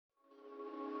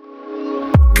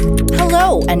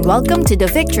Hello, and welcome to the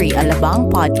Victory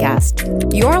Alabang podcast.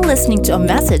 You're listening to a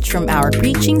message from our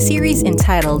preaching series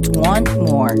entitled Want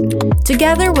More.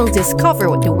 Together, we'll discover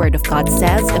what the Word of God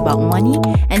says about money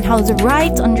and how the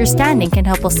right understanding can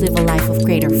help us live a life of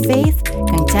greater faith,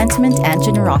 contentment, and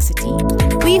generosity.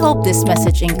 We hope this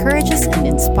message encourages and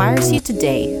inspires you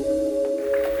today.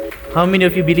 How many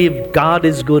of you believe God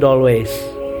is good always?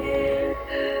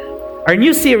 Our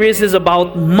new series is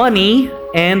about money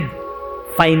and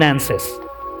finances.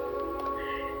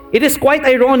 It is quite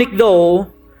ironic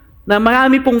though na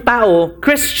marami pong tao,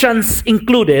 Christians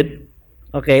included,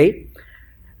 okay,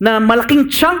 na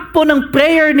malaking chunk po ng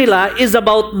prayer nila is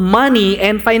about money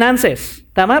and finances.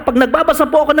 Tama? Pag nagbabasa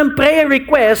po ako ng prayer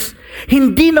request,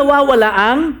 hindi nawawala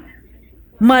ang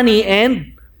money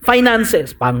and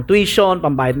finances. Pang tuition,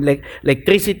 pambayad ng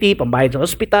electricity, pambayad sa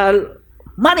hospital,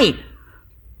 money.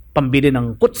 Pambili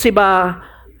ng kutsiba,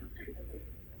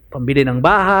 pambili ng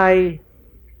bahay,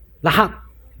 lahat.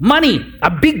 Money, a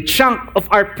big chunk of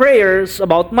our prayers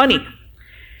about money.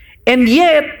 And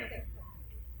yet,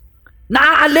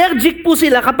 naa-allergic po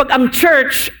sila kapag ang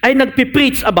church ay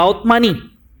nagpipreach about money.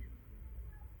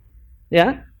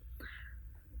 Yeah?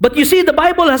 But you see, the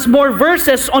Bible has more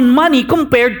verses on money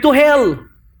compared to hell.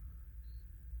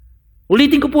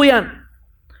 Ulitin ko po yan.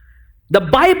 The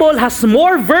Bible has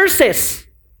more verses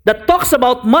that talks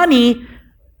about money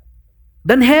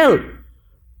than hell.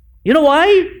 You know why?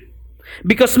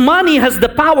 Because money has the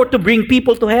power to bring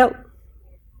people to hell.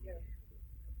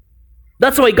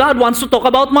 That's why God wants to talk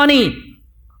about money,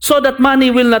 so that money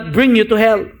will not bring you to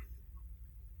hell.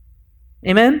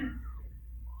 Amen?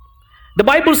 The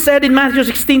Bible said in Matthew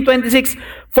 16:26,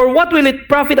 "For what will it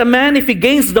profit a man if he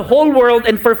gains the whole world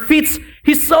and forfeits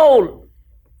his soul?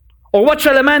 Or what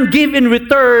shall a man give in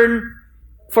return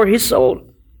for his soul?"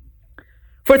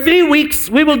 For 3 weeks,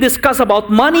 we will discuss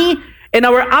about money and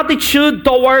our attitude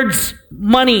towards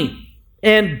money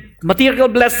and material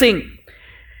blessing.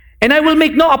 And I will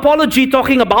make no apology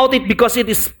talking about it because it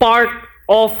is part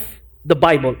of the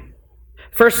Bible.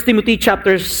 1 Timothy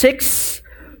chapter 6,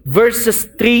 verses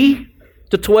 3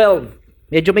 to 12.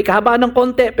 Medyo may kahabaan ng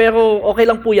konti, pero okay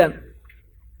lang po yan.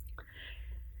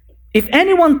 "If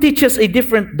anyone teaches a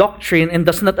different doctrine and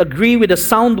does not agree with the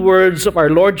sound words of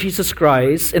our Lord Jesus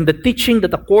Christ and the teaching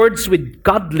that accords with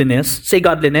godliness," say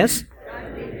godliness,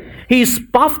 "he is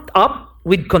puffed up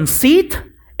with conceit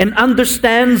and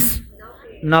understands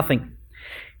nothing.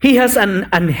 He has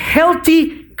an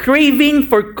unhealthy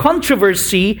craving for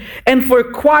controversy and for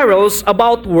quarrels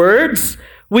about words,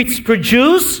 which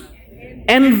produce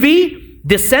envy,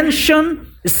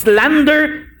 dissension,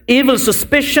 slander, evil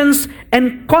suspicions,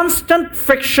 and constant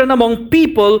friction among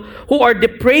people who are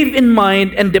depraved in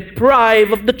mind and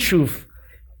deprived of the truth,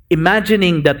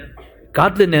 imagining that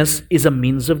godliness is a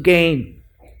means of gain.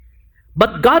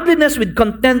 But godliness with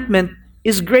contentment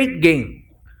is great gain.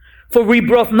 For we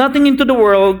brought nothing into the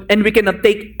world, and we cannot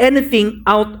take anything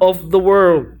out of the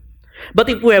world. But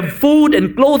if we have food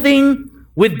and clothing,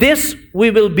 with this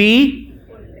we will be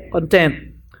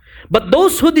content. But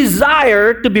those who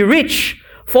desire to be rich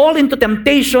fall into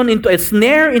temptation, into a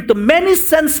snare, into many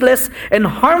senseless and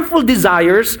harmful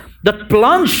desires that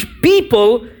plunge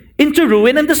people into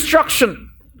ruin and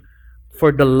destruction.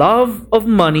 For the love of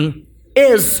money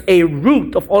is a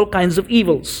root of all kinds of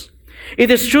evils.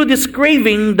 It is through this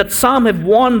craving that some have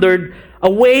wandered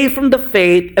away from the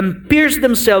faith and pierced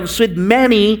themselves with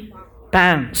many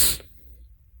pangs.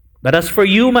 But as for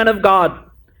you, man of God,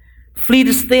 flee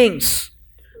these things.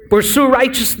 Pursue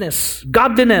righteousness,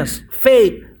 godliness,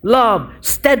 faith, love,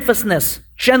 steadfastness,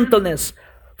 gentleness.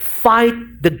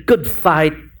 Fight the good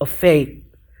fight of faith.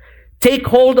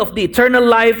 Take hold of the eternal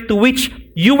life to which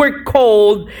you were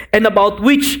called and about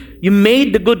which you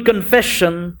made the good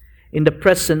confession in the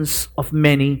presence of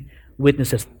many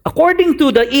witnesses. According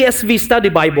to the ESV Study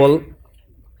Bible,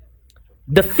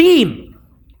 the theme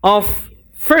of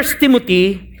 1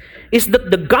 Timothy is that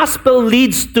the gospel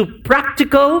leads to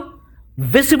practical,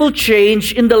 visible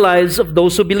change in the lives of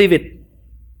those who believe it.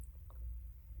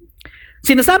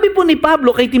 Sinasabi po ni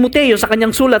Pablo kay Timoteo sa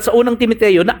kanyang sulat sa unang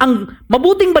Timoteo na ang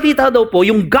mabuting balita daw po,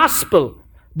 yung gospel,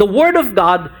 the word of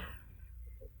God,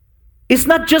 is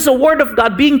not just a word of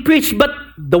God being preached, but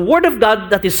the word of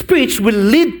God that is preached will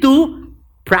lead to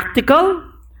practical,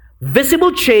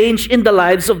 visible change in the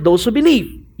lives of those who believe.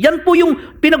 Yan po yung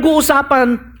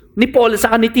pinag-uusapan ni Paul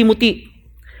sa ni Timothy.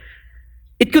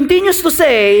 It continues to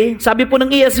say, sabi po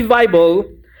ng ESV Bible,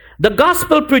 the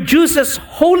gospel produces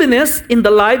holiness in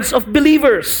the lives of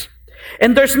believers.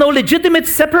 And there's no legitimate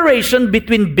separation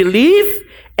between belief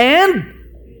and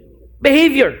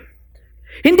behavior.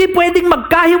 Hindi pwedeng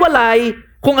magkahiwalay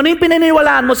kung ano yung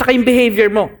pinaniniwalaan mo sa kayong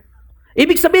behavior mo.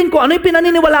 Ibig sabihin, kung ano yung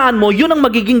pinaniniwalaan mo, yun ang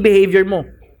magiging behavior mo.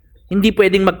 Hindi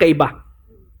pwedeng magkaiba.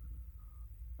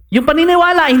 Yung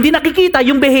paniniwala, hindi nakikita,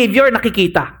 yung behavior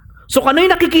nakikita. So kung ano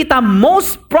yung nakikita,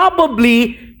 most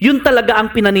probably, yun talaga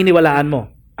ang pinaniniwalaan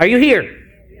mo. Are you here?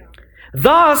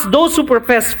 Thus, those who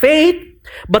profess faith,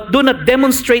 but do not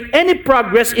demonstrate any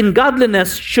progress in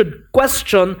godliness should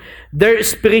question their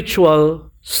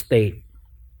spiritual state.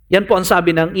 Yan po ang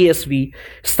sabi ng ESV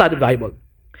Study Bible.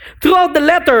 Throughout the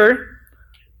letter,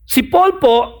 si Paul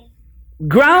po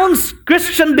grounds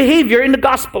Christian behavior in the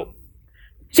gospel.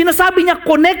 Sinasabi niya,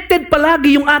 connected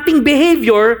palagi yung ating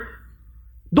behavior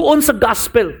doon sa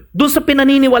gospel, doon sa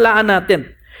pinaniniwalaan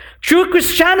natin. True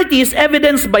Christianity is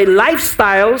evidenced by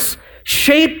lifestyles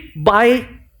shaped by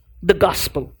the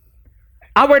gospel.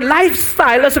 Our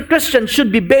lifestyle as a Christian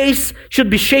should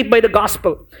be shaped by the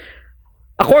gospel.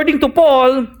 According to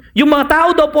Paul, yung mga tao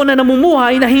daw po na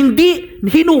namumuhay na hindi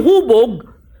hinuhubog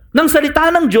ng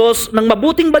salita ng Diyos, ng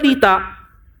mabuting balita,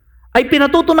 ay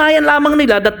pinatutunayan lamang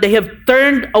nila that they have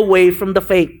turned away from the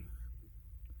faith.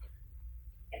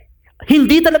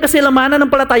 Hindi talaga sila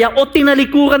mananampalataya o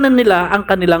tinalikuran na nila ang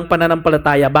kanilang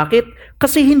pananampalataya. Bakit?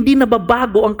 Kasi hindi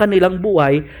nababago ang kanilang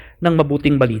buhay ng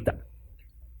mabuting balita.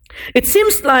 It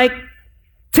seems like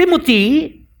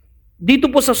Timothy, dito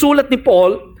po sa sulat ni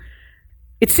Paul,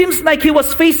 it seems like he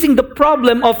was facing the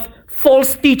problem of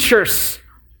false teachers.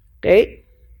 Okay?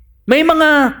 May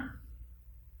mga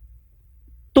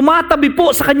tumatabi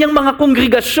po sa kanyang mga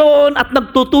kongregasyon at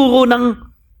nagtuturo ng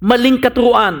maling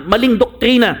katuruan, maling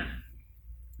doktrina.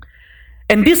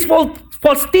 And these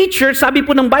false teachers, sabi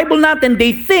po ng Bible natin,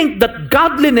 they think that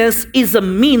godliness is a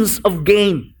means of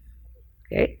gain.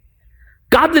 Okay?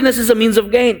 Godliness is a means of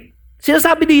gain.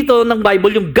 Sinasabi dito ng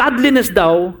Bible, yung godliness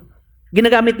daw,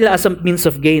 ginagamit nila as a means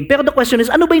of gain. Pero the question is,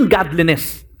 ano ba yung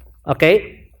godliness?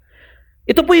 Okay?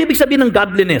 Ito po yung ibig sabihin ng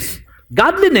godliness.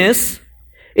 Godliness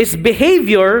is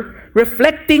behavior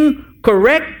reflecting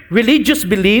correct religious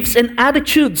beliefs and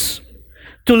attitudes.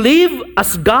 To live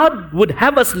as God would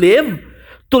have us live,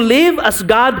 to live as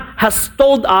God has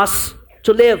told us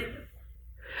to live.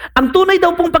 Ang tunay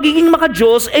daw pong pagiging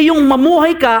maka-Diyos ay yung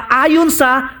mamuhay ka ayon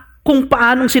sa kung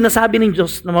paanong sinasabi ng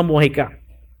Diyos na mamuhay ka.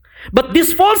 But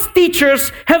these false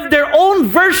teachers have their own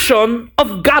version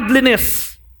of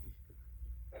godliness.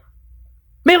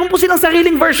 Meron po silang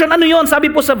sariling version. Ano yon? Sabi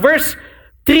po sa verse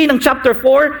 3 ng chapter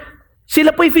 4,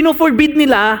 sila po'y fino-forbid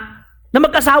nila na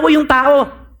mag-asawa yung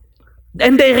tao.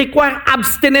 And they require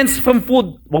abstinence from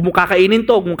food. Huwag mo kakainin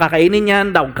to, huwag mo kakainin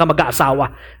yan, huwag ka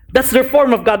mag-aasawa. That's their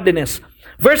form of godliness.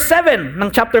 Verse 7 ng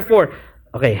chapter 4,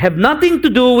 okay, have nothing to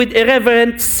do with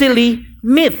irreverent, silly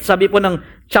myth. Sabi po ng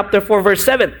chapter 4, verse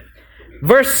 7.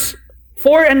 Verse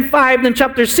 4 and 5 ng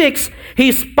chapter 6, he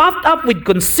is puffed up with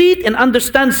conceit and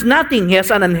understands nothing. He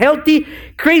has an unhealthy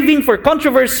craving for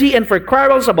controversy and for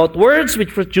quarrels about words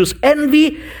which produce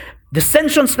envy,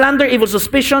 dissension, slander, evil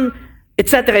suspicion,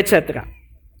 etc., etc.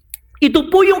 Ito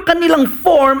po yung kanilang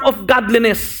form of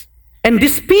godliness. And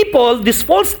these people, these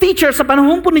false teachers sa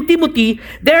panahon po ni Timothy,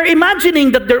 they're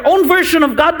imagining that their own version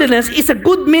of godliness is a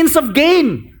good means of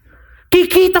gain.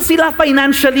 Kikita sila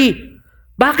financially.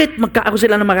 Bakit? Magkaako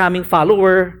sila ng maraming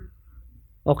follower.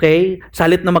 Okay?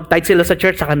 Salit na mag-tithe sila sa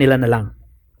church, sa kanila na lang.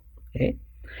 Okay?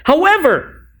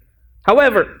 However,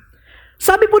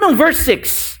 sabi po ng verse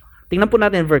 6, tingnan po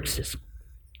natin verse 6.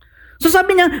 So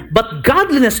sabi niya, but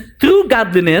godliness, true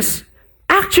godliness,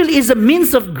 actually is a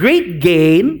means of great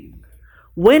gain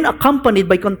when accompanied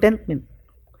by contentment.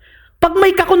 Pag may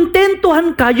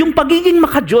kakontentuhan ka, yung pagiging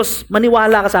maka-Diyos,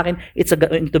 maniwala ka sa akin, it's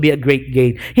going to be a great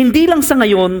gain. Hindi lang sa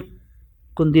ngayon,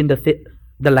 kundi in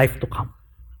the life to come.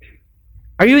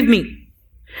 Are you with me?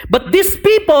 But these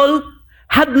people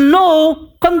had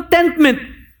no contentment.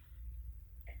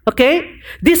 Okay?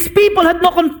 These people had no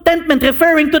contentment,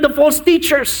 referring to the false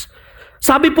teachers.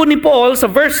 Sabi po ni Paul sa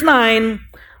verse 9,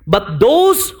 but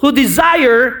those who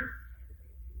desire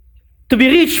to be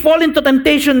rich fall into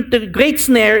temptation, to great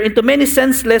snare, into many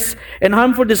senseless and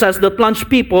harmful desires that plunge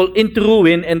people into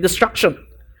ruin and destruction.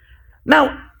 Now,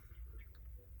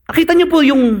 nakita niyo po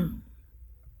yung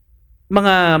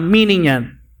mga meaning niyan.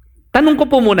 Tanong ko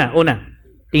po muna,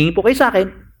 tingin po kayo sa akin,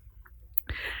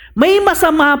 may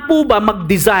masama po ba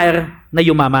mag-desire na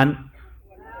yumaman?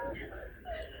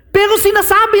 Pero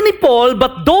sinasabi ni Paul,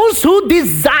 but those who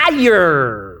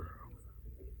desire.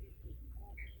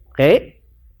 Okay?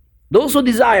 Those who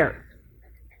desire.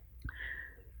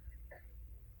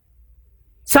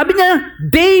 Sabi niya,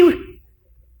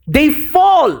 they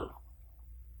fall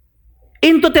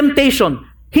into temptation.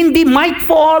 Hindi might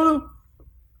fall,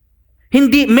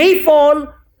 hindi may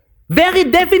fall,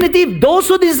 Very definitive. Those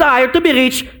who desire to be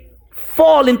rich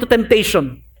fall into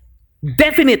temptation.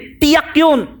 Definite. Tiyak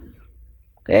yun.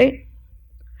 Okay?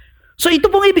 So ito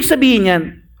pong ibig sabihin yan.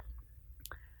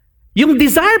 Yung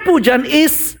desire po dyan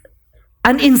is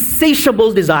an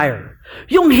insatiable desire.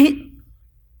 Yung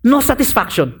no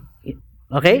satisfaction.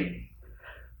 Okay?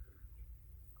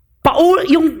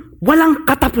 Yung walang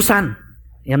katapusan.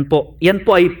 Yan po. Yan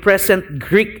po ay present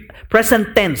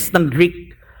tense ng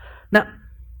Greek. Na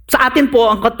sa atin po,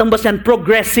 ang katambas yan,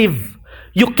 progressive.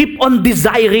 You keep on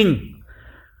desiring.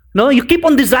 No? You keep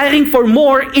on desiring for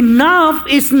more. Enough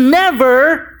is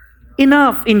never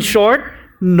enough. In short,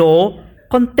 no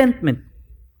contentment.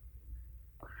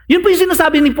 Yun po yung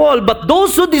sinasabi ni Paul. But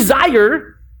those who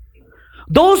desire,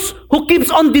 those who keeps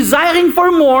on desiring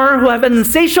for more, who have an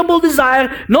insatiable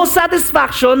desire, no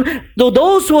satisfaction, to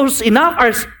those who's enough,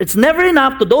 it's never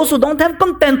enough, to those who don't have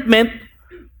contentment,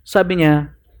 sabi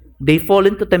niya, they fall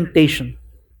into temptation,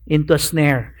 into a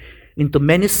snare, into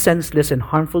many senseless and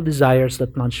harmful desires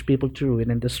that plunge people to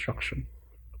ruin and destruction.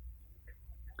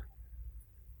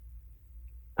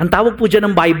 Ang tawag po dyan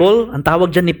ng Bible, ang tawag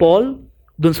dyan ni Paul,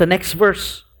 dun sa next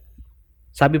verse.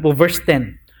 Sabi po, verse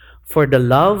 10, for the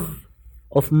love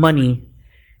of money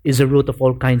is a root of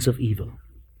all kinds of evil.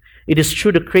 It is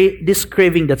through this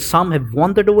craving that some have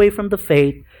wandered away from the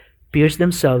faith, pierced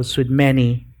themselves with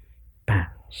many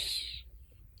pangs.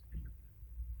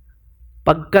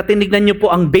 Pagka tinignan niyo po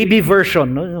ang baby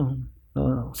version,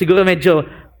 siguro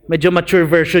medyo mature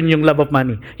version yung love of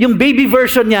money. Yung baby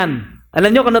version yan, alam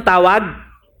niyo kung ano tawag?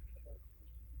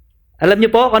 Alam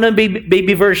niyo po kung ano yung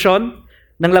baby version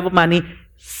ng love of money?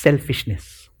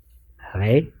 Selfishness.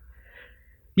 Okay?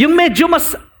 Yung medyo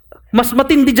mas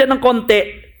matindi dyan ng konti,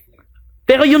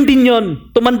 pero yun din yun,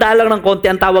 tumanda lang ng konti,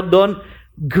 ang tawag doon,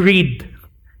 greed.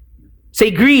 Say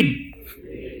greed.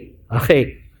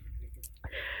 Okay.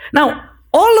 Now,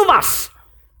 all of us,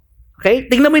 okay,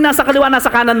 tingnan mo yung nasa kaliwa, nasa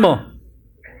kanan mo.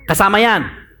 Kasama yan.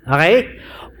 Okay?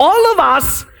 All of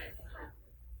us,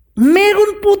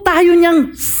 meron po tayo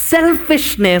niyang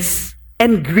selfishness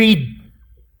and greed.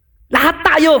 Lahat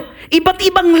tayo. Iba't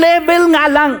ibang level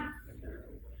nga lang.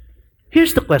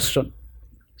 Here's the question.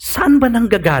 Saan ba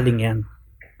nanggagaling yan?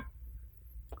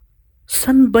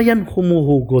 Saan ba yan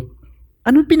humuhugot?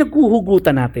 Anong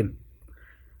pinaghuhugutan natin?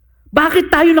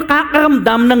 Bakit tayo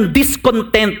nakakaramdam ng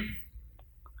discontent?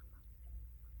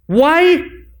 Why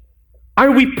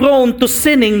are we prone to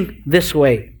sinning this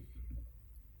way?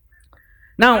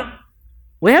 Now,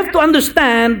 we have to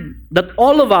understand that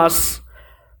all of us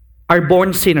are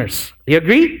born sinners. Do you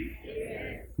agree?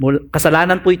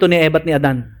 Kasalanan po ito ni Eva at ni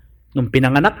Adan. Nung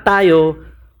pinanganak tayo,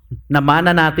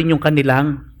 namana natin yung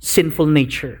kanilang sinful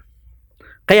nature.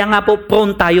 Kaya nga po,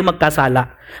 prone tayo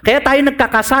magkasala. Kaya tayo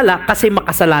nagkakasala kasi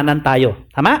makasalanan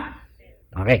tayo. Tama?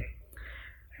 Okay.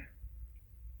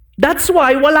 That's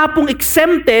why wala pong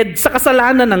exempted sa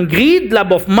kasalanan ng greed,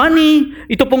 love of money,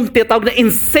 ito pong tinatawag na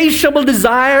insatiable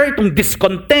desire, itong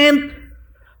discontent,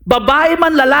 babae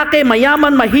man, lalaki,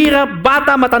 mayaman, mahirap,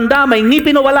 bata, matanda, may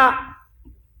ngipin o wala.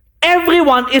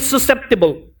 Everyone is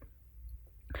susceptible.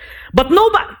 But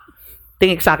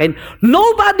tingin sa akin,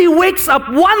 nobody wakes up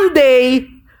one day,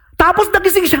 tapos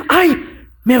nagising siya, ay,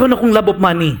 meron akong love of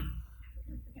money.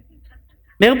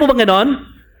 Meron po bang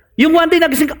ganon? Yung one day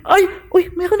nagising ka, ay,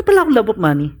 meron na pala akong love of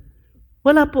money.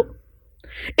 Wala po.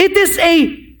 It is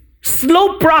a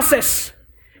slow process.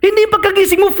 Hindi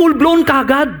pagkagising mo, full-blown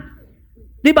kagad.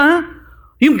 Di ba?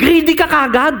 Yung greedy ka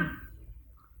kagad.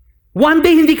 One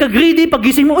day hindi ka greedy,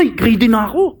 pagising mo, greedy na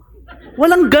ako.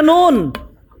 Walang ganon.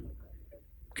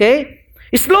 Okay?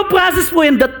 Slow process po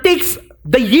yan that takes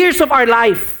the years of our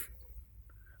life.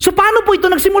 So, paano po ito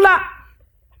nagsimula?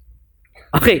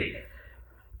 Okay.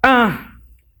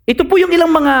 Ito po yung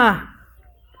ilang mga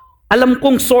alam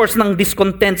kong source ng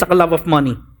discontent sa love of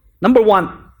money. Number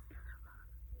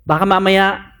 1, baka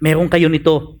mamaya meron kayo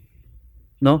nito.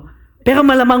 No? Pero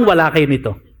malamang wala kayo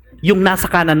nito. Yung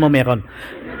nasa kanan mo meron.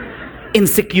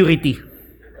 Insecurity.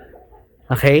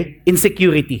 Okay?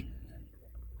 Insecurity.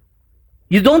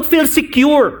 You don't feel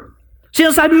secure.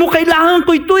 Sinasabi mo, kailangan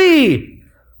ko ito eh.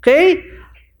 Okay?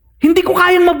 Hindi ko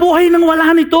kayang mabuhay nang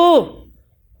wala nito.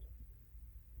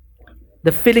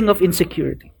 The feeling of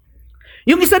insecurity.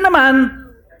 Yung isa naman,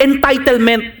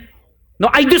 entitlement. No,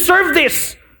 I deserve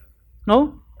this.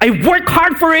 No? I work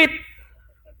hard for it.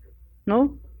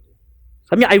 No?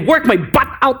 Sabi niya, I work my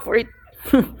butt out for it.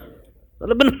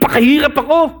 Alam ba, napakahirap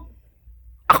ako.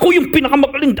 Ako yung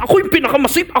pinakamagaling. Ako yung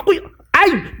pinakamasip. I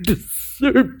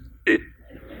deserve it.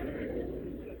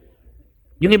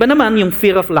 Yung iba naman, yung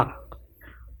fear of lack.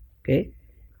 Okay?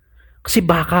 Kasi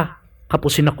baka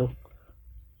kapusin ako.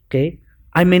 Okay?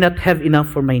 I may not have enough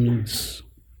for my needs.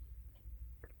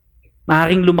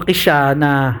 Maaaring lumaki siya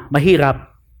na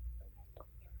mahirap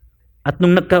at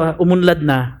nung umunlad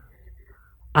na,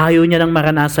 ayaw niya nang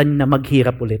maranasan na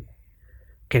maghirap ulit.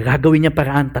 Kaya gagawin niya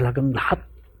paraan talagang lahat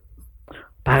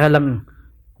para lang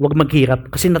wag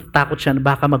maghirap kasi natatakot siya na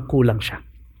baka magkulang siya.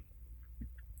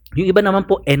 Yung iba naman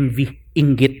po, envy,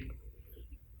 inggit.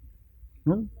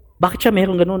 No? Bakit siya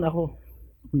meron ganun ako?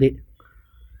 Hindi.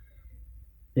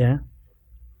 Yeah.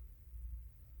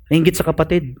 Inggit sa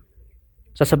kapatid.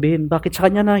 Sasabihin, bakit sa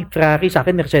kanya na Ferrari, sa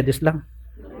akin Mercedes lang.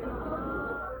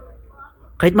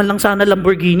 Kahit man lang sana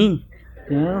Lamborghini.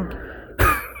 Yeah.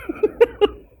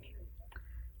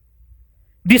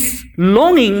 This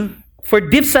longing for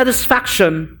deep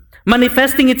satisfaction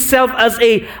manifesting itself as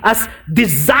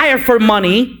desire for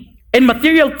money and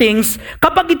material things,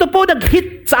 kapag ito po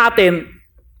nag-hit sa atin,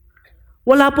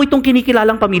 wala po itong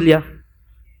kinikilalang pamilya.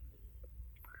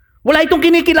 Wala itong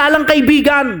kinikilalang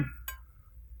kaibigan.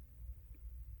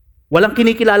 Walang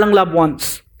kinikilalang loved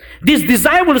ones. This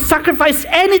desire will sacrifice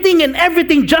anything and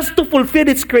everything just to fulfill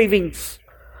its cravings.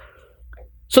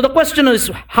 So the question is,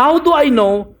 how do I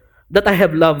know that I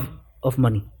have love of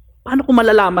money? Paano ko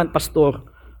malalaman, Pastor?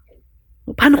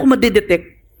 Paano ko madidetect?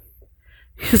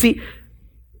 You see,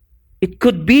 it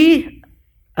could be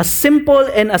as simple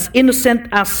and as innocent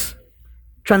as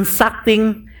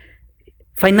transacting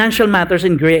financial matters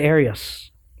in gray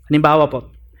areas. Halimbawa po,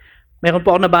 meron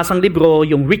po ako nabasang libro,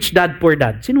 yung Rich Dad, Poor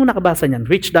Dad. Sino nakabasa niyan?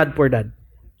 Rich Dad, Poor Dad.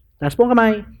 Taas po ang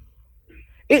kamay.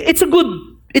 It's a good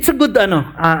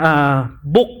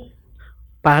book.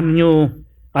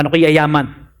 Paano kayo yayaman?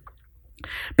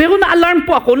 Pero na-alarm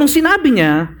po ako nung sinabi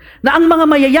niya na ang mga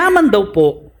mayayaman daw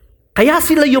po, kaya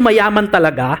sila yung mayaman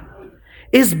talaga,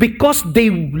 is because they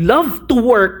love to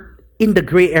work in the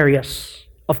gray areas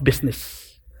of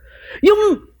business.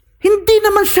 Yung hindi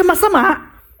naman siya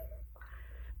masama,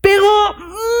 pero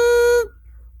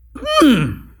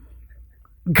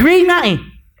gray nga eh.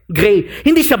 Gray.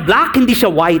 Hindi siya black, hindi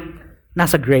siya white.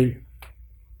 Nasa gray.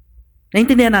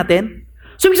 Naintindihan natin?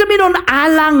 So, ibig sabihin nun,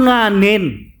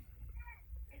 alanganin.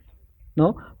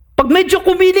 No? Pag medyo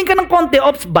kumiling ka ng konti,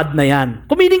 ops, bad na yan.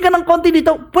 Kumiling ka ng konti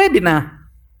dito, pwede na.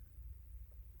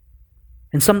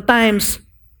 And sometimes,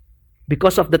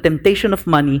 because of the temptation of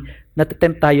money,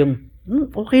 natatempt tayong,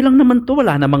 okay lang naman to,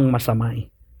 wala namang masama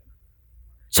eh.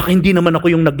 Saka hindi naman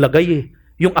ako yung naglagay eh,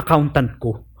 yung accountant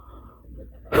ko.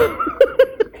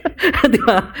 Di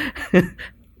ba?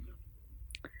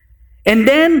 And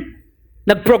then,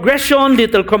 nag-progression,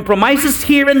 little compromises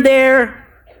here and there.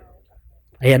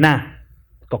 Ayan na.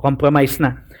 Compromise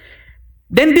na.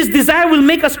 Then this desire will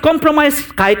make us compromise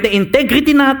kahit na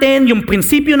integrity natin, yung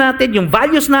prinsipyo natin, yung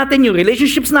values natin, yung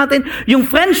relationships natin, yung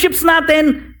friendships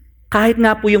natin, kahit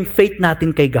nga po yung faith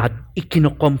natin kay God,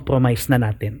 ikino-compromise na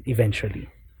natin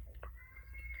eventually.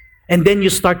 And then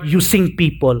you start using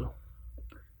people.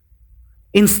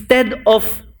 Instead of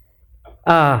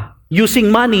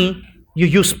using money, you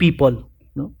use people.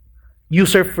 No?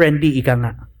 User-friendly, ika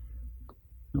nga.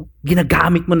 No?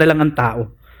 Ginagamit mo na lang ang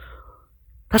tao.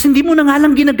 Kasi hindi mo na nga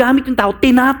lang ginagamit yung tao,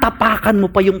 tinatapakan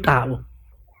mo pa yung tao.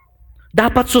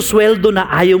 Dapat susweldo na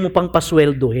ayaw mo pang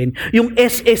pasweldohin. Yung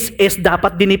SSS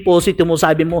dapat diniposito mo,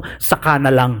 sabi mo, saka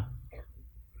na lang.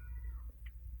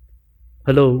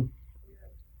 Hello?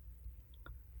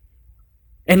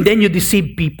 And then you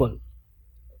deceive people.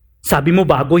 Sabi mo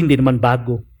bago, hindi naman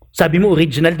bago. Sabi mo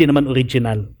original, hindi naman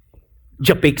original.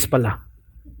 Japakes pala.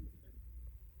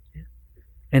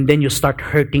 And then you start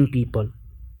hurting people.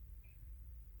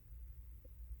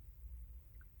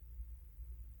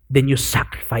 Then you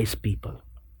sacrifice people.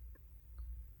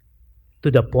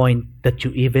 To the point that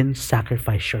you even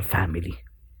sacrifice your family.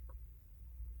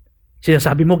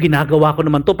 Sinasabi mo, ginagawa ko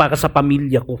naman to para sa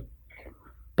pamilya ko.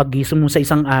 Pag-gising mo sa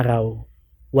isang araw,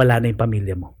 wala na yung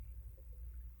pamilya mo.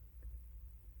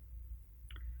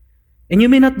 And you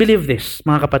may not believe this,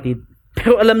 mga kapatid.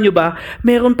 Pero alam nyo ba,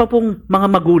 meron pa pong mga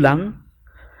magulang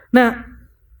na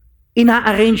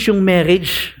ina-arrange yung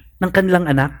marriage ng kanilang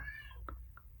anak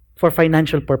for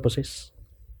financial purposes.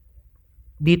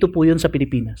 Dito po yun sa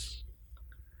Pilipinas.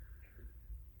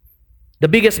 The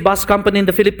biggest bus company in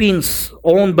the Philippines,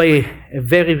 owned by a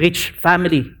very rich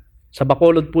family. Sa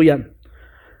Bacolod po yan.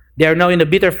 They are now in a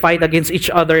bitter fight against each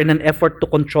other in an effort to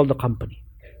control the company.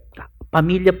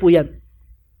 Pamilya po yan.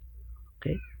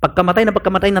 Okay?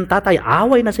 Pagkamatay ng tatay,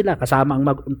 away na sila kasama ang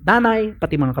nanay,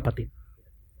 pati mga kapatid.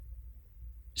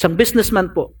 Isang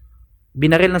businessman po,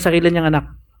 binaril ng sarili niyang anak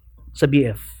sa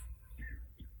BF.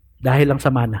 Dahil lang sa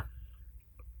mana.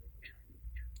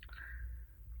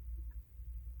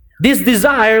 This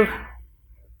desire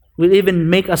will even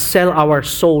make us sell our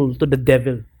soul to the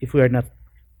devil if we are not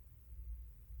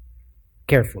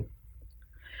careful.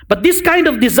 But this kind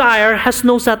of desire has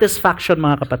no satisfaction,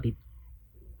 mga kapatid.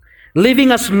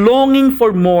 Leaving us longing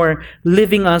for more,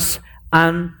 leaving us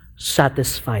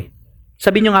unsatisfied.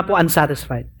 Sabi nyo nga po,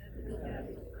 unsatisfied.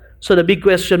 So the big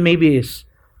question maybe is,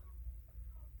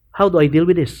 how do I deal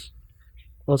with this?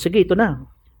 O sige, ito na.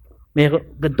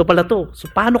 Ganito pala to. So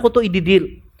paano ko to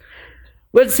i-deal?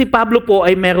 Well, si Pablo po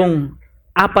ay merong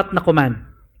 4 na command.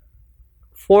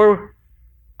 4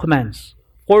 commands.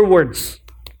 4 words.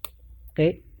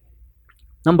 Okay?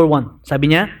 Number 1, sabi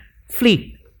niya,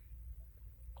 flee.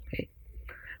 Okay.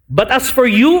 But as for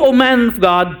you, O man of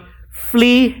God,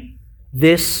 flee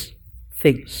these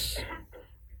things.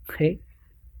 Okay?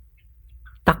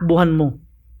 Takbuhan mo.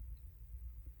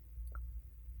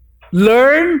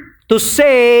 Learn to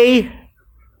say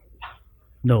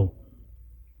no.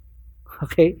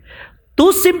 Okay?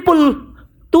 2 simple,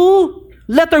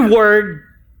 2-letter word,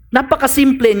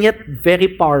 napakasimple and yet very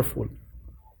powerful.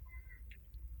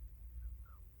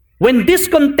 When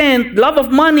discontent, love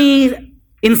of money,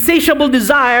 insatiable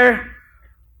desire,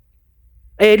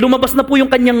 lumabas na po yung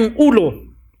kanyang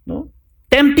ulo. No?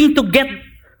 Wanting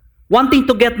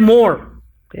to get more.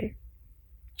 Okay?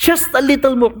 Just a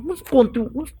little more. Mas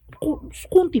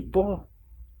konti po.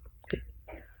 Okay.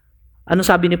 Ano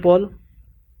sabi ni Paul?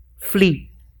 Flee.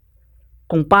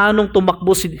 Kung paanong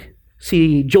tumakbo si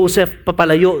Joseph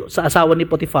papalayo sa asawa ni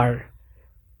Potiphar,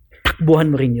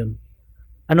 takbuhan mo rin yun.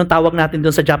 Anong tawag natin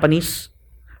doon sa Japanese?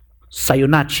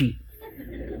 Sayonnachi.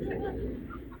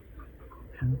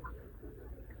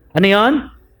 Ano yun?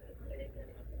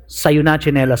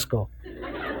 Sayonnachi nelas ko.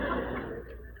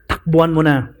 Takbuhan mo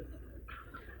na.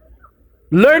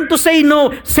 Learn to say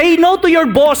no. Say no to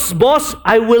your boss. Boss,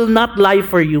 I will not lie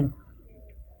for you.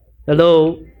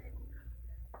 Hello?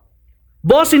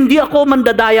 Boss, hindi ako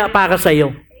mandadaya para sa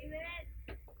iyo.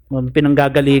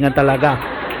 Pinanggagalingan talaga.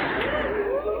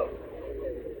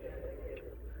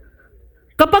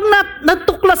 Kapag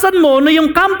natuklasan mo na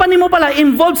yung company mo pala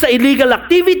involved sa illegal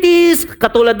activities,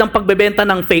 katulad ng pagbebenta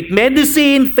ng fake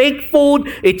medicine, fake food,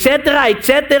 etc.,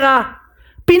 etc.,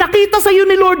 pinakita sa iyo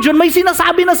ni Lord yun, may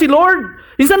sinasabi na si Lord.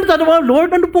 Minsan natatanong,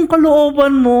 Lord, ano pong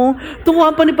kalooban mo? Itong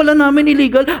company pala namin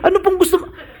illegal. Ano pong gusto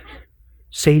mo?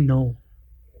 Say no.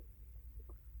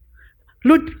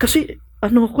 Lord, kasi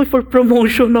ako for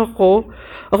promotion ako.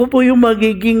 Ako po yung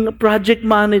magiging project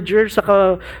manager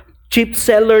saka cheap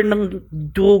seller ng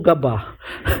duga ba?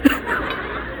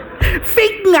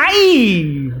 Fake nga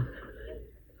eh!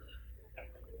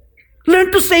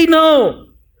 Learn to say no.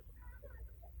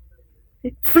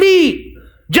 Flee.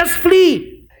 Just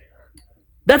flee.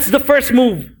 That's the first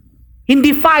move.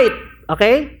 Hindi fight.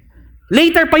 Okay?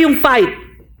 Later pa yung fight.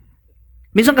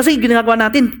 Minsan kasi ginagawa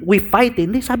natin, we fight.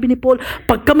 Hindi, sabi ni Paul,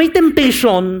 pagka may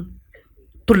temptation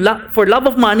for love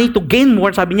of money, to gain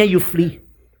more, sabi niya, you flee.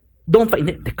 Don't fight.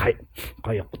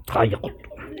 Kaya ko.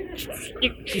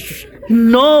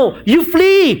 No, you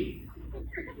flee.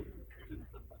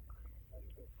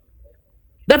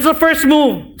 That's the first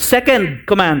move. Second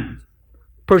command,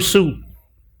 pursue.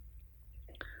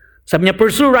 Sabi niya,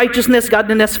 pursue righteousness,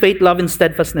 godliness, faith, love, and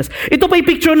steadfastness. Ito pa yung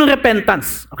picture ng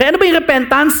repentance. Okay, ano ba yung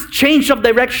repentance? Change of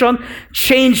direction,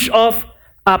 change of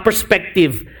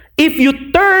perspective. If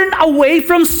you turn away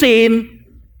from sin,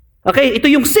 okay, ito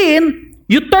yung sin,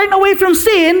 you turn away from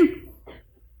sin,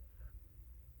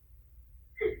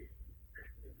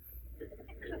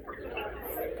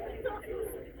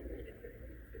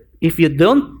 if you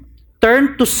don't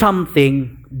turn to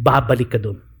something, babalik ka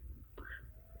dun.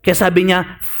 Kaya sabi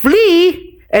niya,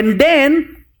 flee and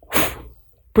then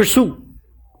pursue.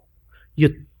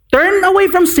 You turn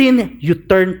away from sin, you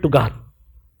turn to God.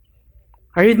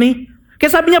 Are you with me?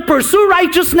 Kaya sabi niya, pursue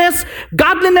righteousness,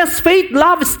 godliness, faith,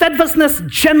 love, steadfastness,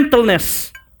 gentleness.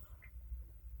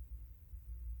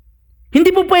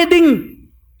 Hindi po pwedeng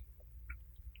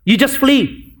you just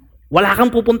flee. Wala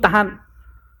kang pupuntahan.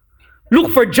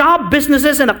 Look for job,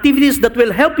 businesses, and activities that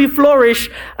will help you flourish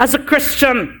as a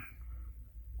Christian.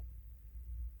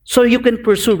 So you can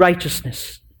pursue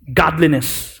righteousness,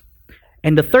 godliness.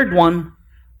 And the third one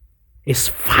is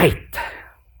fight.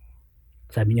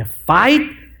 Sabi niya, fight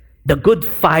the good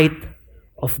fight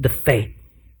of the faith.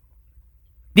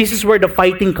 This is where the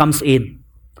fighting comes in.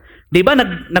 Diba,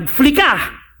 nag-flee ka,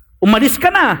 umalis ka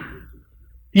na.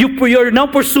 You're now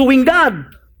pursuing God.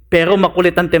 Pero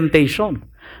makulit ang temptation.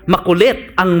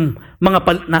 Makulit ang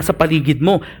mga nasa paligid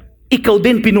mo. Ikaw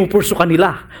din, pinupurso ka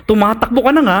nila. Tumatakbo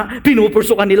ka na nga,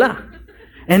 pinupurso ka nila.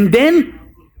 And then,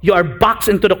 you are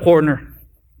boxed into the corner.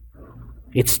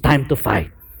 It's time to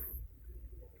fight.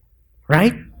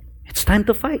 Right? It's time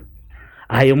to fight.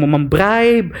 Ayaw mo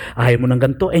mambribe, ayaw mo ng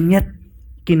ganito, and yet,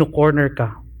 kino-corner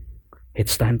ka.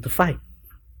 It's time to fight.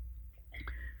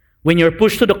 When you're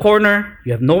pushed to the corner,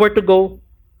 you have nowhere to go.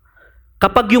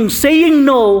 Kapag yung saying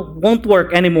no won't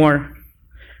work anymore,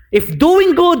 if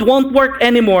doing good won't work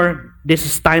anymore, this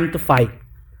is time to fight.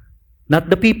 Not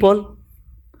the people,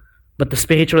 but the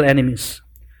spiritual enemies.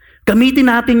 Gamitin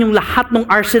natin yung lahat ng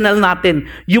arsenal natin,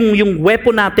 yung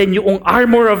weapon natin, yung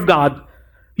armor of God,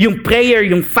 yung prayer,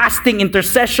 yung fasting,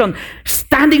 intercession,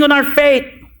 standing on our faith.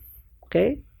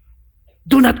 Okay?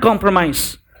 Do not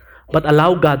compromise, but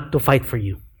allow God to fight for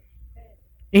you.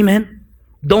 Amen?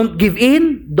 Don't give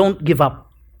in, don't give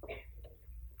up.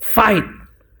 Fight.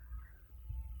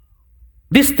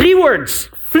 These 3 words,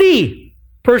 flee,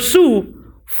 pursue,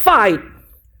 fight.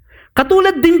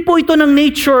 Katulad din po ito ng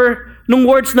nature ng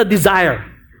words na desire.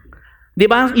 Di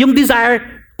ba? Yung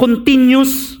desire,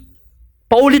 continuous,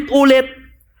 paulit-ulit.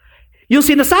 Yung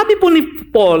sinasabi po ni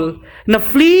Paul na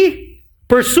flee,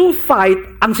 pursue, fight,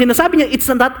 ang sinasabi niya, it's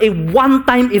not a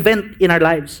one-time event in our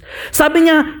lives. Sabi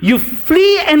niya, you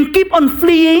flee and keep on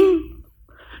fleeing,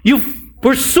 you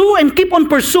pursue and keep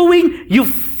on pursuing, you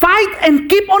fight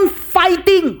and keep on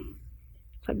fighting.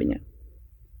 Sabi niya.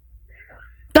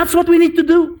 That's what we need to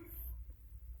do.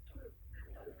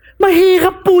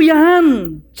 Mahirap po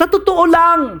yan. Sa totoo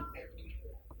lang.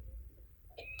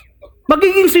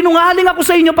 Magiging sinungaling ako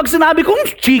sa inyo pag sinabi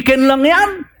kong chicken lang yan.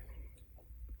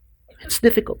 It's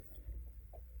difficult.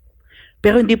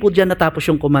 Pero hindi po dyan natapos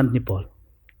yung command ni Paul.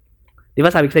 Di ba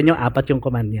sabi ko sa inyo, 4 yung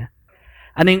command niya.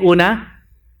 Ano yung una?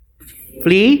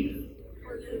 Flee.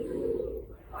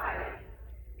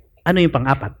 Ano yung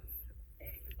pang-4?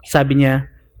 Sabi niya,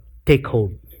 take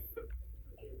hold.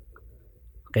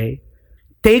 Okay?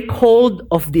 Take hold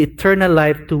of the eternal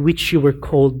life to which you were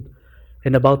called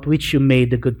and about which you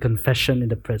made a good confession in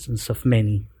the presence of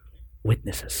many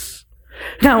witnesses.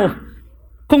 Now,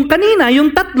 kung kanina,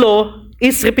 yung 3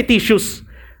 is repetitious.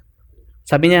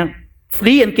 Sabi niya,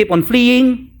 flee and keep on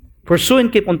fleeing, pursue and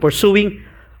keep on pursuing,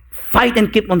 fight and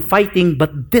keep on fighting,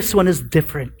 but this one is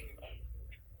different.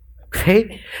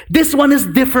 Okay? This one is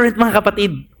different, mga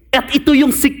kapatid. At ito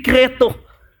yung sikreto.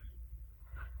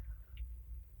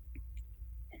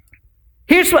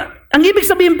 Here's what, ang ibig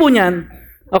sabihin po niyan,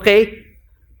 okay,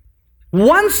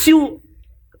 once you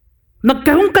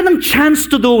nagkaroon ka ng chance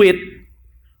to do it,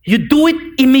 you do it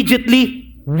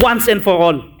immediately, once and for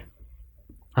all.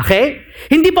 Okay?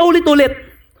 Hindi pa ulit-ulit.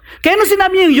 Kaya nung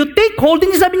sinabi niya, you take hold,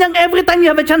 hindi sabi niya, every time you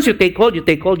have a chance, you take hold, you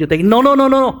take hold, you take. No.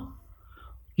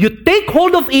 You take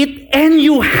hold of it and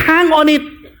you hang on it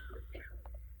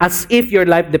as if your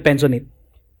life depends on it.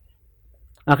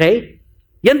 Okay?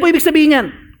 Yan po ibig sabihin niyan.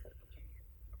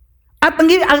 At ang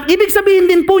ibig sabihin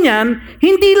din po niyan,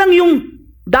 hindi lang yung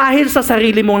dahil sa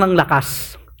sarili mong ng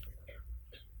lakas.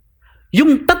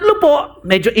 Yung 3 po,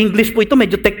 medyo English po ito,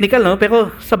 medyo technical, no?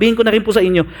 Pero sabihin ko na rin po sa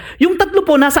inyo. Yung 3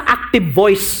 po, nasa active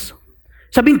voice.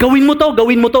 Sabihin, gawin mo to,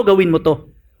 gawin mo to, gawin mo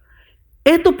to.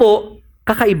 Ito po,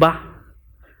 kakaiba.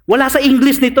 Wala sa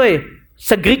English nito eh.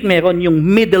 Sa Greek meron yung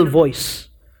middle voice.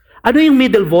 Ano yung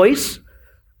middle voice?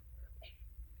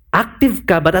 Active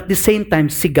ka, but at the same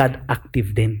time, si God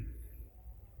active din.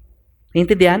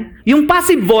 Naintindihan? Yung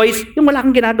passive voice, yung wala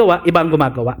kang ginagawa, iba ang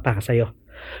gumagawa para sa'yo.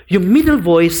 Yung middle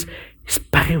voice, is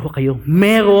pareho kayo.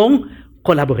 Merong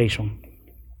collaboration.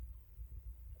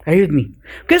 Are you with me?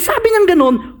 Kaya sabi niyang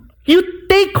ganun, you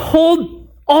take hold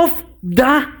of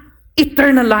the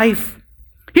eternal life.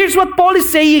 Here's what Paul is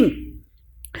saying.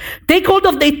 Take hold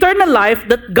of the eternal life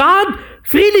that God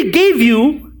freely gave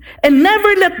you and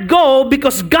never let go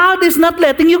because God is not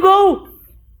letting you go.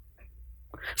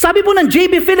 Sabi po ng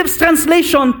J.B. Phillips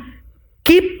translation,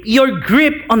 keep your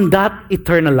grip on that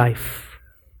eternal life.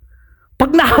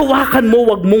 Pag nahawakan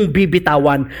mo, wag mong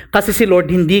bibitawan kasi si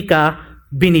Lord hindi ka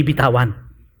binibitawan.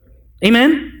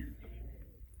 Amen?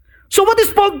 So what is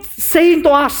Paul saying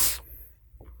to us?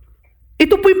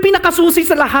 Ito po yung pinakasusi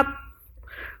sa lahat.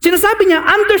 Sinasabi niya,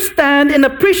 understand and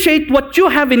appreciate what you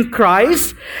have in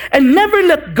Christ and never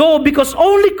let go because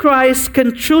only Christ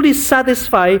can truly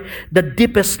satisfy the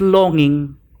deepest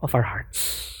longing of our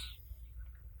hearts.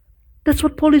 That's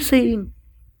what Paul is saying.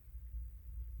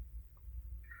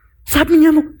 Sabi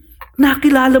niya,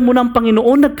 nakilala mo ng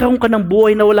Panginoon, nagkaroon ka ng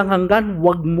buhay na walang hanggan,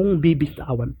 huwag mong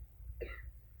bibitawan.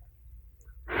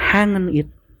 Hang on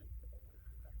it.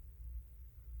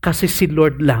 Kasi si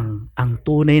Lord lang ang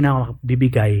tunay na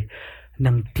bibigay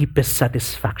ng deepest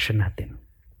satisfaction natin.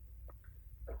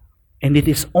 And it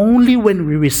is only when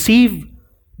we receive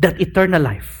that eternal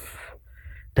life,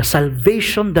 the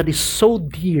salvation that is so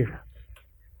dear,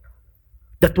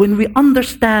 that when we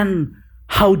understand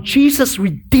how Jesus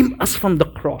redeemed us from the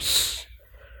cross,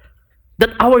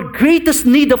 that our greatest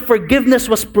need of forgiveness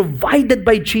was provided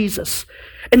by Jesus,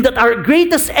 and that our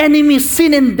greatest enemy,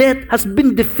 sin and death, has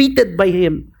been defeated by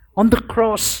Him on the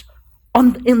cross,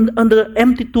 on the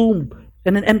empty tomb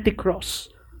and an empty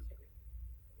cross.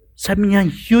 Sabi niya,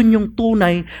 yun yung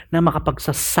tunay na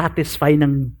makapagsasatisfy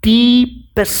ng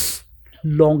deepest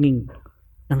longing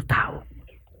ng tao.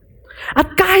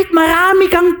 At kahit marami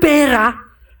kang pera,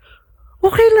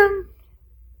 okay lang.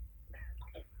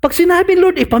 Pag sinabi,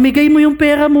 Lord, ipamigay mo yung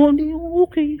pera mo,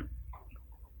 okay.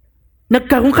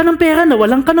 Nagkaroon ka ng pera,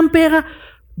 nawalan ka ng pera,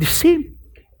 the same.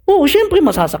 Oo, syempre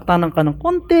masasaktanan ka ng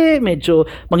konti, medyo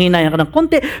manghinayang ka ng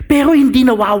konti, pero hindi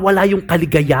nawawala yung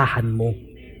kaligayahan mo.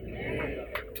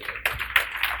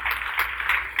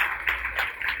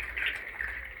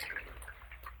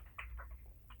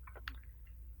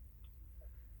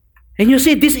 And you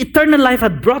see, this eternal life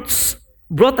had brought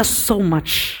us so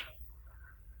much.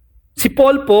 Si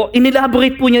Paul po,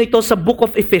 inelaborate po niya ito sa book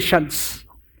of Ephesians.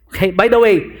 Okay, by the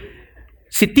way,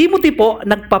 si Timothy po,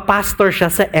 nagpapastor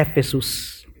siya sa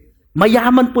Ephesus.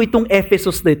 Mayaman po itong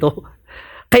Ephesus na ito.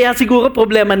 Kaya siguro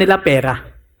problema nila pera.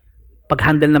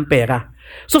 Pag-handle ng pera.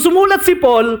 So sumulat si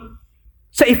Paul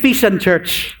sa Ephesian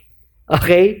church.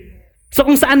 Okay? So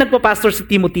kung saan nagpapastor si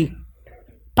Timothy?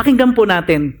 Pakinggan po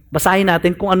natin, basahin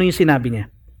natin kung ano yung sinabi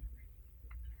niya.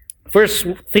 Verse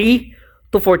 3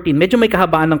 to 14. Medyo may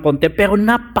kahabaan ng konti, pero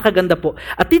napakaganda po.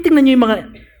 At titingnan niyo yung mga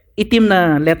itim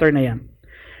na letter na yan.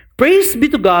 Praise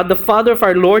be to God, the Father of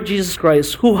our Lord Jesus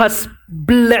Christ, who has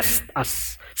blessed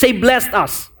us. Say, blessed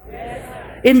us.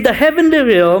 In the heavenly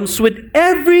realms with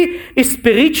every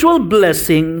spiritual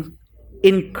blessing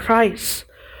in Christ.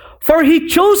 For He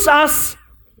chose us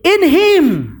in Him.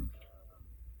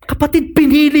 Kapatid,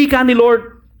 pinili ka ni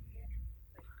Lord.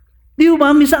 Di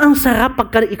ba, minsan ang sarap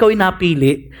pagka ikaw ay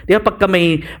napili. Di ba, pagka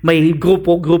may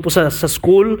grupo sa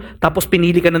school, tapos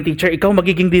pinili ka ng teacher, ikaw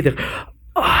magiging leader.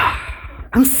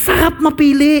 Ang sarap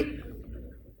mapili.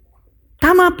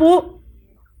 Tama po.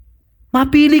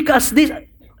 Mapili ka as this.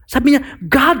 Sabi niya,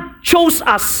 God chose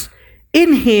us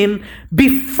in Him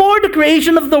before the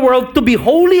creation of the world to be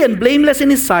holy and blameless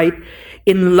in His sight.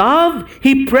 In love,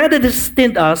 He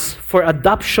predestined us for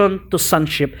adoption to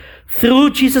sonship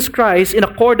through Jesus Christ in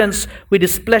accordance with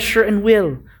His pleasure and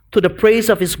will, to the praise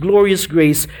of His glorious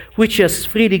grace, which He has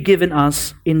freely given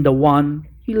us in the one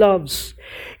He loves.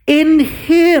 In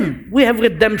Him, we have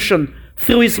redemption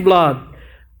through His blood,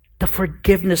 the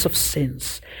forgiveness of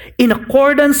sins, in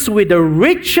accordance with the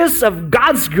riches of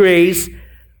God's grace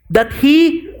that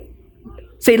He,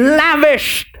 say,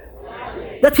 lavished.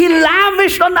 That He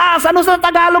lavished on us. Ano sa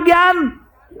Tagalog yan?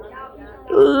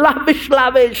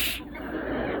 Lavish.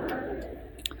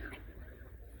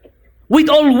 With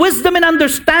all wisdom and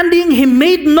understanding, He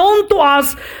made known to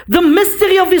us the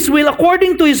mystery of His will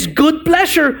according to His good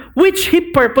pleasure, which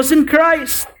He purposed in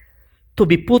Christ, to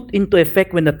be put into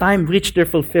effect when the time reached their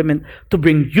fulfillment, to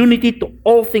bring unity to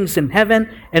all things in heaven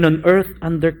and on earth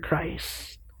under Christ.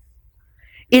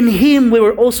 In Him we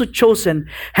were also chosen,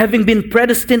 having been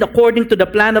predestined according to the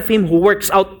plan of Him who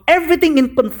works out everything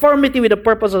in conformity with the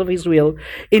purpose of His will,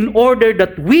 in order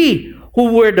that we,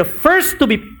 who were the first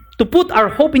to put our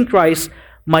hope in Christ,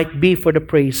 might be for the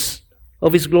praise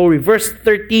of His glory. Verse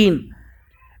 13,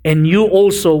 and you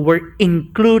also were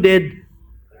included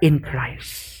in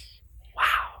Christ.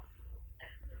 Wow!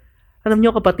 Alam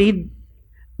niyo kapatid,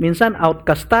 minsan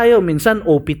outcast tayo, minsan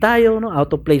OP tayo, no?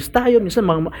 Out of place tayo, minsan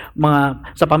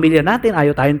mga sa pamilya natin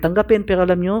ayaw tayong tanggapin, pero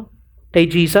alam nyo, kay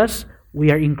Jesus, we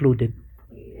are included.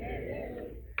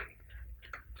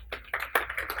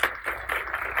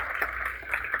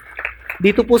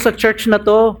 Dito po sa church na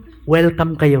to,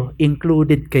 welcome kayo,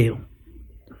 included kayo.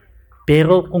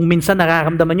 Pero kung minsan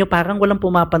nararamdaman nyo, parang walang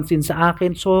pumapansin sa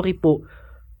akin, sorry po.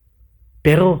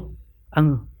 Pero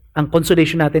ang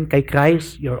consolation natin kay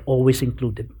Christ, you're always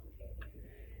included.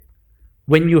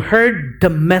 When you heard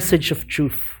the message of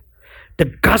truth, the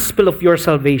gospel of your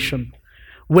salvation,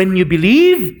 when you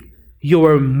believed, you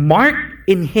were marked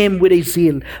in Him with a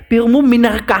seal. Pero mo,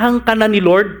 minarkahan ka na ni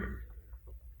Lord.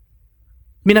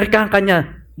 Minarkahan ka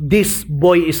niya, this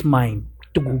boy is mine.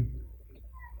 Tugug.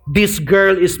 This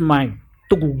girl is mine.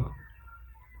 Tugug.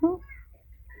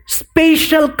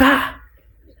 Special ka.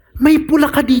 May pula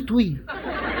ka dito eh.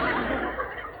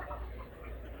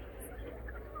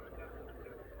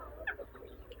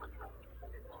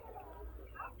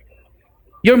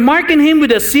 You're marked in Him with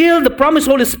a seal, the promised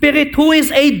Holy Spirit, who is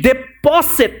a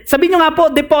deposit. Sabihin nyo nga po,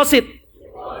 deposit.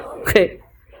 Okay.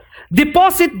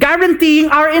 Deposit guaranteeing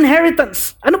our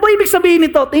inheritance. Ano ba ibig sabihin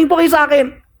nito? Tingin po kayo sa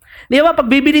akin. Di ba, pag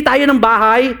bibili tayo ng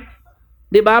bahay,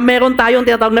 di ba, meron tayong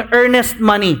tinatawag na earnest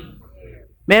money.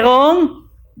 Merong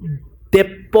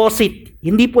deposit.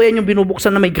 Hindi po yan yung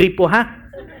binubuksan na may gripo,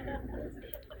 ha?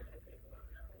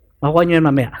 Makuha nyo yan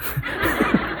mamaya.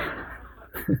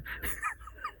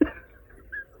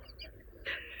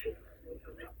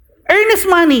 Earnest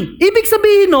money. Ibig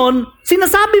sabihin nun,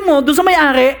 sinasabi mo doon sa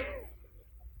may-ari,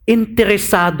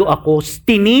 interesado ako,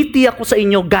 tiniti ako sa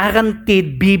inyo,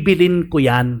 guaranteed, bibilin ko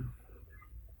yan.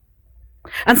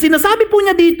 Ang sinasabi po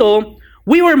niya dito,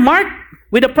 we were marked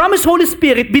with the promised Holy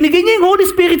Spirit. Binigay niya yung Holy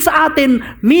Spirit sa atin,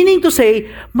 meaning to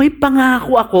say, may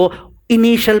pangako ako,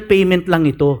 initial payment lang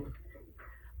ito.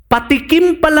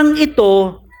 Patikim pa lang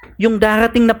ito, yung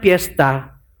darating na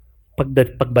piyesta,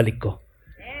 pagbalik ko.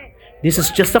 This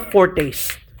is just a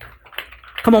foretaste.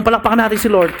 Come on, palakpakan natin si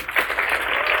Lord.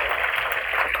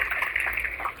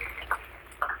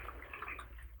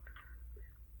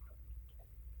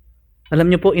 Alam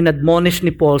niyo po, inadmonish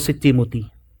ni Paul si Timothy.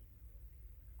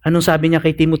 Anong sabi niya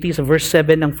kay Timothy sa verse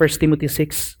 7 ng 1 Timothy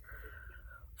 6?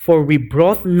 For we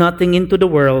brought nothing into the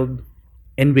world,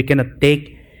 and we cannot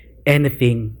take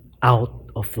anything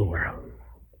out of the world.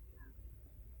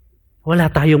 Wala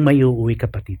tayong maiuwi,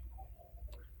 kapatid.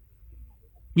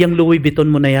 Yang Louis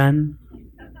Vuitton mo na yan,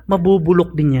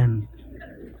 mabubulok din yan.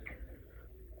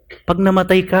 Pag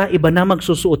namatay ka, iba na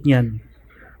magsusuot niyan.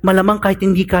 Malamang kahit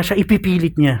hindi ka siya,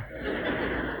 ipipilit niya.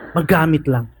 Maggamit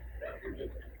lang.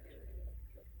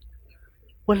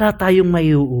 Wala tayong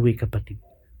maiuwi, kapatid.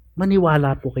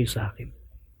 Maniwala po kayo sa akin.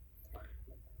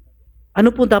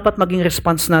 Ano po dapat maging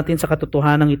response natin sa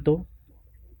katotohanan ito?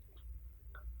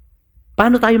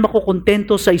 Paano tayo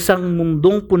makukontento sa isang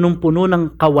mundong punong-puno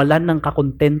ng kawalan ng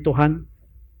kakontentuhan?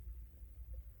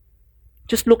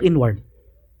 Just look inward.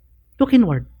 Look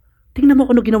inward. Tingnan mo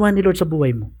kung ano ginawa ni Lord sa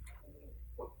buhay mo.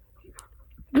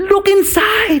 Look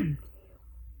inside.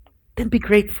 Then be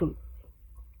grateful.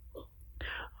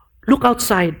 Look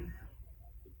outside.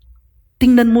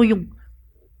 Tingnan mo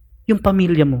yung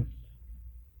pamilya mo.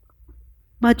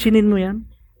 Imaginein mo yan.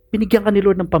 Binigyan ka ni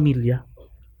Lord ng pamilya.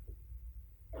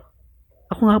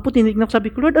 Ako nga po, tinignan ko, sabi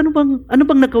ko, Lord, ano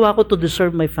bang nagawa ko to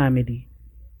deserve my family?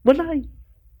 Wala eh.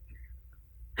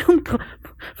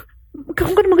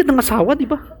 Magkakaroon ka ng magandang asawa, di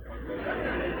ba?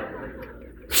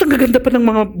 Ang gaganda pa ng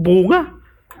mga bunga.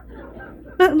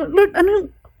 Lord, ano yung...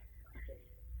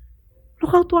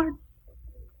 Look outward.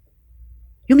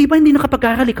 Yung iba hindi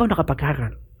nakapag-aral, ikaw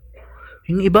nakapag-aral.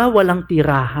 Yung iba walang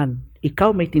tirahan,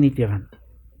 ikaw may tinitiran.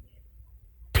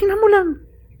 Tingnan mo lang.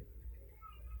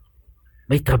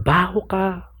 May trabaho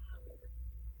ka.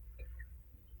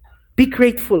 Be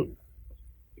grateful.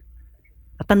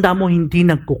 At tanda mo, hindi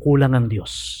nagkukulang ang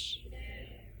Diyos.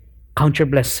 Count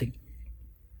your blessing.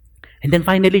 And then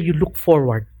finally, you look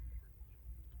forward.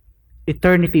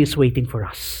 Eternity is waiting for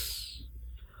us.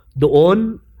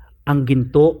 Doon, ang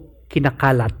ginto,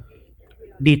 kinakalat.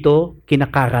 Dito,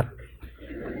 kinakarat.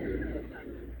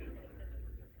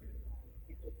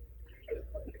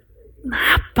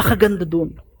 Napakaganda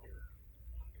doon.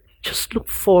 Just look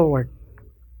forward.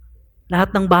 Lahat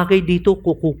ng bagay dito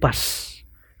kukupas.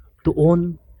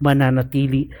 Doon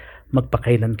mananatili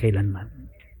magpakailan-kailanman.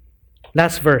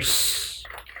 Last verse.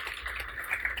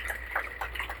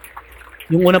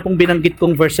 Yung una pong binanggit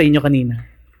kong verse sa inyo kanina.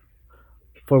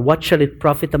 For what shall it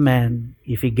profit a man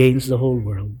if he gains the whole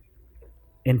world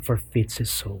and forfeits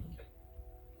his soul?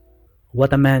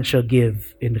 What a man shall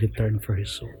give in return for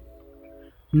his soul?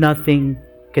 Nothing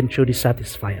can truly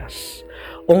satisfy us.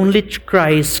 Only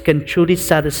Christ can truly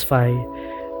satisfy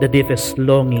the deepest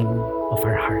longing of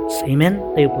our hearts. Amen?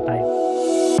 Tayo po tayo.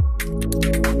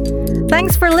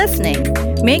 Thanks for listening.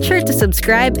 Make sure to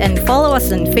subscribe and follow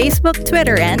us on Facebook,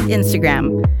 Twitter, and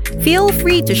Instagram. Feel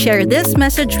free to share this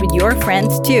message with your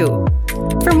friends too.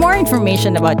 For more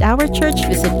information about our church,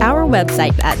 visit our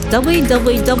website at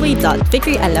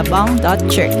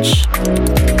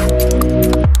www.victoryalabang.church.